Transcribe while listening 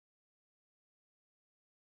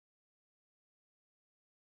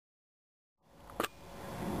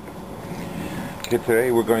Okay,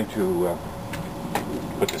 today we're going to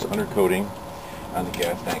put this undercoating on the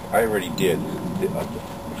gas tank. I already did the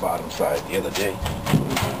bottom side the other day.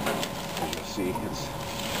 As you'll see, it's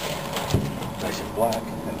nice and black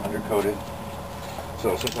and undercoated.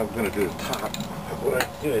 So since I'm going to do the top, what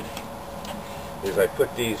I did is I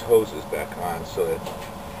put these hoses back on so that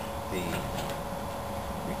the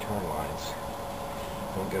return lines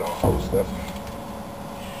don't get all hosed up.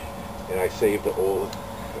 And I saved the old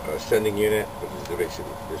sending unit, which is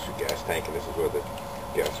basically this is your gas tank, and this is where the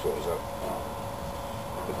gas fills up.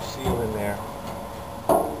 Put the seal in there.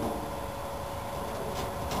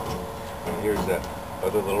 And here's that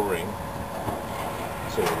other little ring.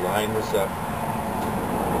 So we line this up.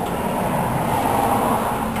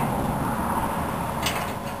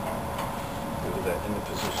 Move that into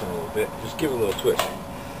position a little bit. Just give it a little twist.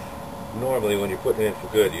 Normally when you're putting it in for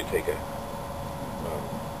good, you take a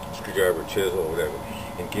screwdriver, chisel, or whatever,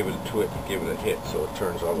 and give it a twist and give it a hit so it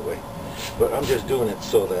turns all the way. But I'm just doing it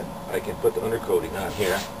so that I can put the undercoating on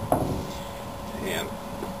here and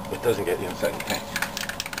it doesn't get inside the tank.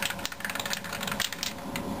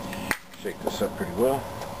 Shake this up pretty well.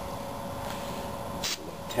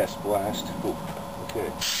 Test blast. Ooh,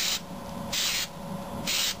 okay.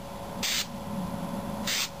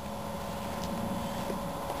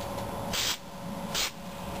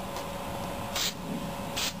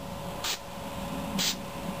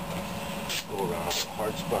 Go around the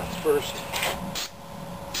hard spots first.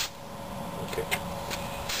 Okay.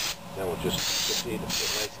 Then we'll just proceed to put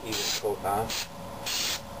a nice even coat on.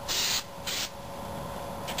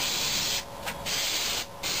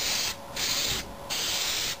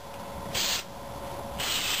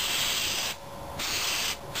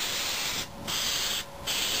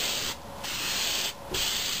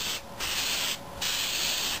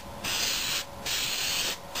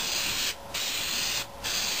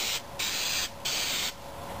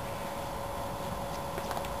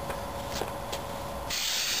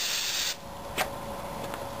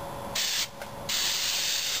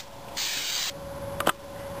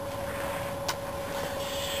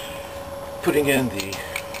 Putting in the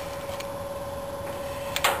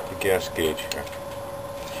gas gauge here.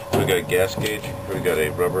 We got a gas gauge, we got a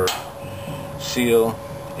rubber seal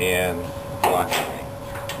and locking ring.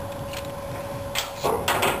 So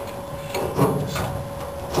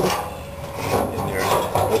in there,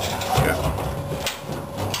 oops, yeah.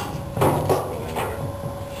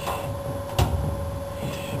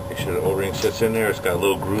 Make sure the O-ring sits in there. It's got a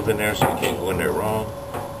little groove in there so you can't go in there wrong.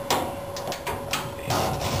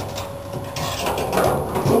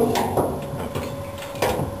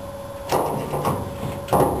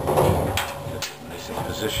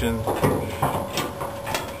 Position.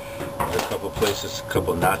 There's a couple places, a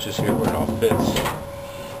couple notches here where it all fits.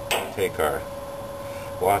 Take our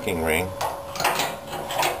locking ring,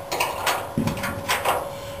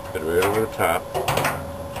 put it right over the top.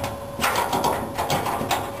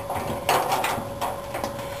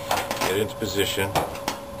 Get into position,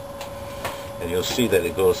 and you'll see that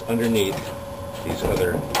it goes underneath these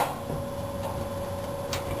other.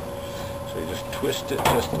 So you just twist it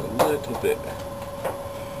just a little bit.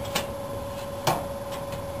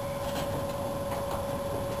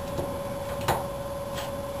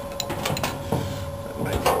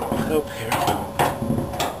 Up here.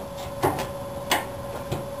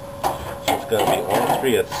 So it's got to be all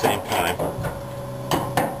three at the same time.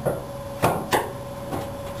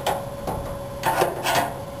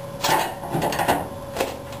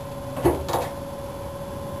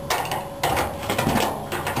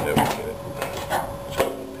 There we get it. So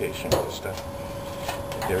patient with this stuff.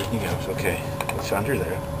 Like everything else. Okay, it's under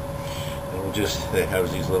there. And we'll just, they have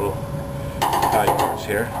these little tie parts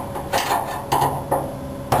here.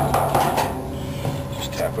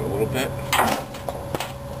 Tap it a little bit.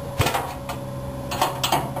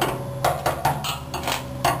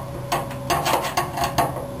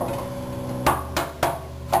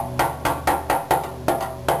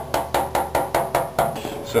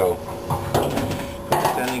 So, put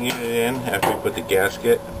the sending unit in after we put the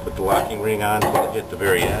gasket, put the locking ring on until it hit the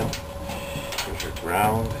very end. Here's your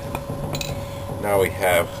ground. Now we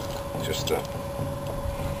have just the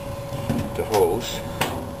hose.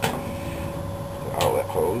 Outlet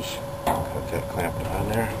hose. Cut that clamp on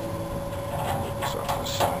there. Move this off the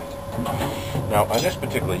side. Now on this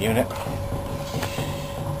particular unit,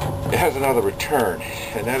 it has another return,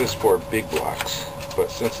 and that is for big blocks.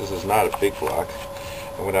 But since this is not a big block,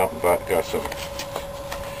 I went out and got some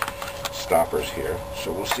stoppers here.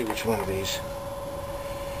 So we'll see which one of these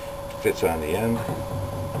fits on the end.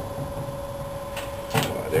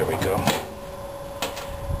 There we go.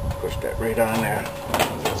 Push that right on there.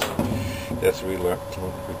 That's the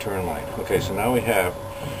return line. Okay, so now we have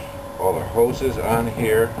all our hoses on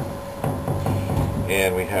here,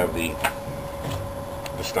 and we have the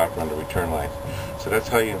stopper on the return line. So that's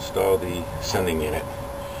how you install the sending unit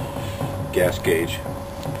gas gauge.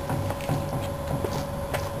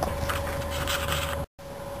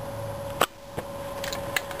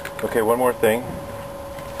 Okay, one more thing.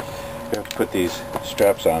 You have to put these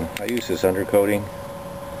straps on. I use this undercoating.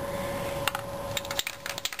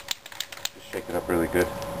 Just shake it up really good.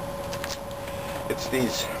 It's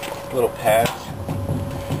these little pads.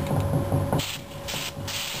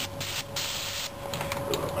 A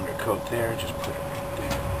little undercoat there, just put it right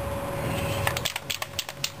there.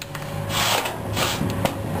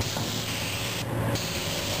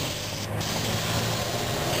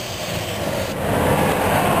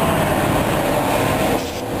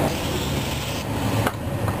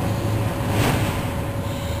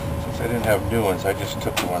 Since I didn't have new ones, I just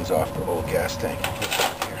took the ones off the old gas tank and put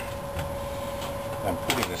them here. I'm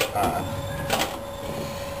putting this on,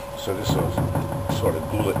 so this will sort of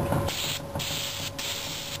glue it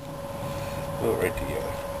right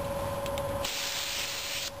together.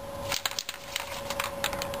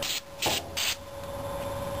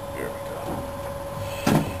 Here we go.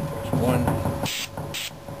 There's one.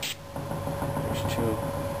 There's two.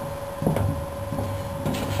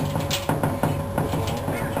 There's one.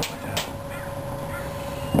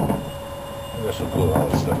 And this will glue all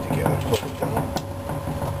this stuff together. Put it down.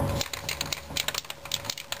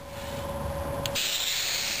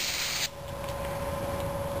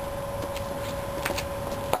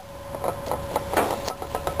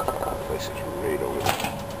 Right over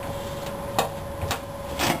there.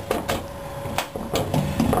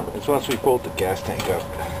 And so once we bolt the gas tank up,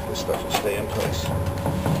 this stuff will stay in place.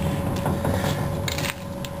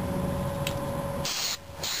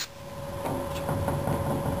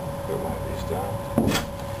 Put one of these down.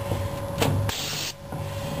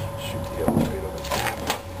 Shoot the other right over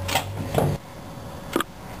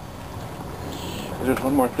there. There's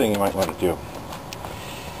one more thing you might want to do.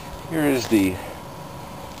 Here is the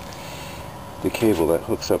cable that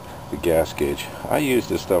hooks up the gas gauge. I use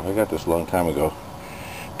this stuff, I got this a long time ago,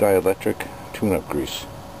 dielectric tune-up grease.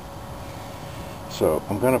 So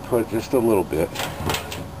I'm going to put just a little bit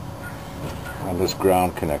on this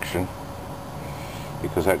ground connection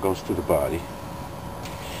because that goes to the body.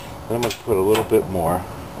 Then I'm going to put a little bit more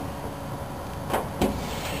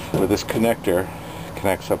where this connector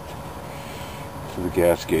connects up to the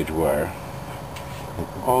gas gauge wire, and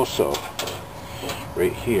also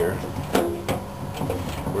right here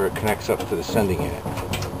where it connects up to the sending unit.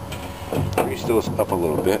 Grease those up a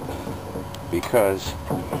little bit because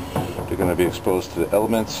they're going to be exposed to the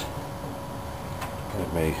elements.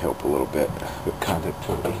 It may help a little bit with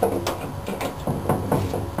conductivity.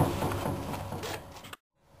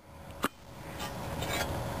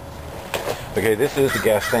 Okay, this is the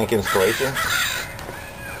gas tank installation.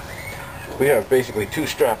 We have basically two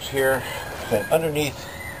straps here, and underneath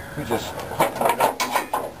we just hook it up.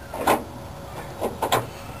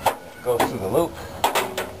 Goes through the loop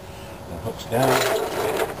and hooks down.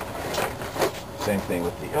 Same thing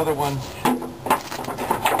with the other one.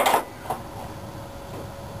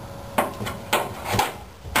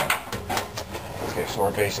 Okay, so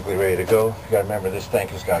we're basically ready to go. You gotta remember this tank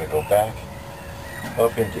has got to go back,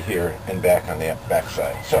 up into here, and back on the back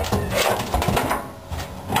side. So,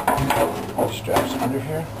 straps under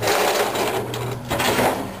here.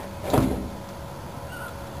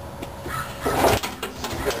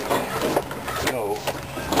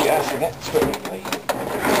 Gas in it,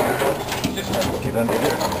 just have to get under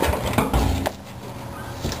here.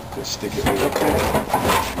 Just stick it right up there.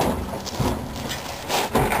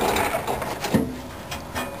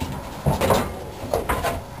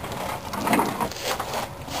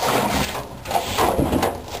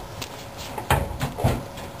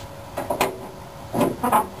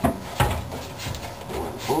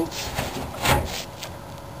 Oops.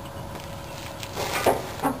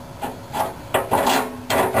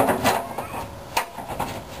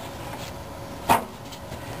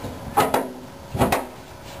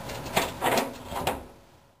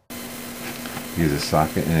 Use a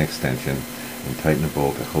socket and extension and tighten the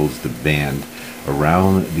bolt that holds the band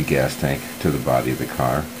around the gas tank to the body of the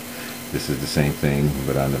car. This is the same thing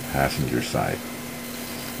but on the passenger side.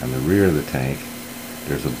 On the rear of the tank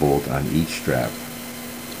there's a bolt on each strap,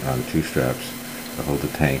 on the two straps that hold the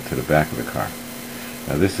tank to the back of the car.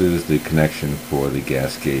 Now this is the connection for the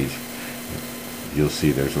gas gauge. You'll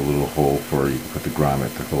see there's a little hole for you can put the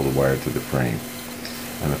grommet to hold the wire to the frame.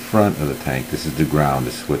 On the front of the tank, this is the ground.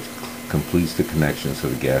 This is what completes the connection so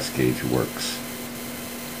the gas gauge works.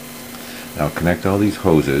 Now connect all these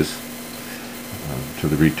hoses to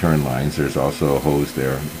the return lines. There's also a hose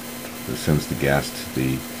there that sends the gas to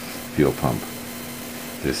the fuel pump.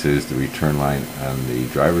 This is the return line on the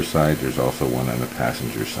driver's side. There's also one on the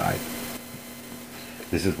passenger side.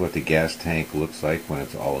 This is what the gas tank looks like when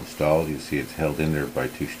it's all installed. You see it's held in there by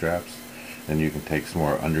two straps. Then you can take some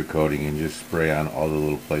more undercoating and just spray on all the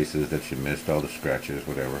little places that you missed, all the scratches,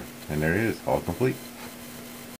 whatever. And there it is, all complete.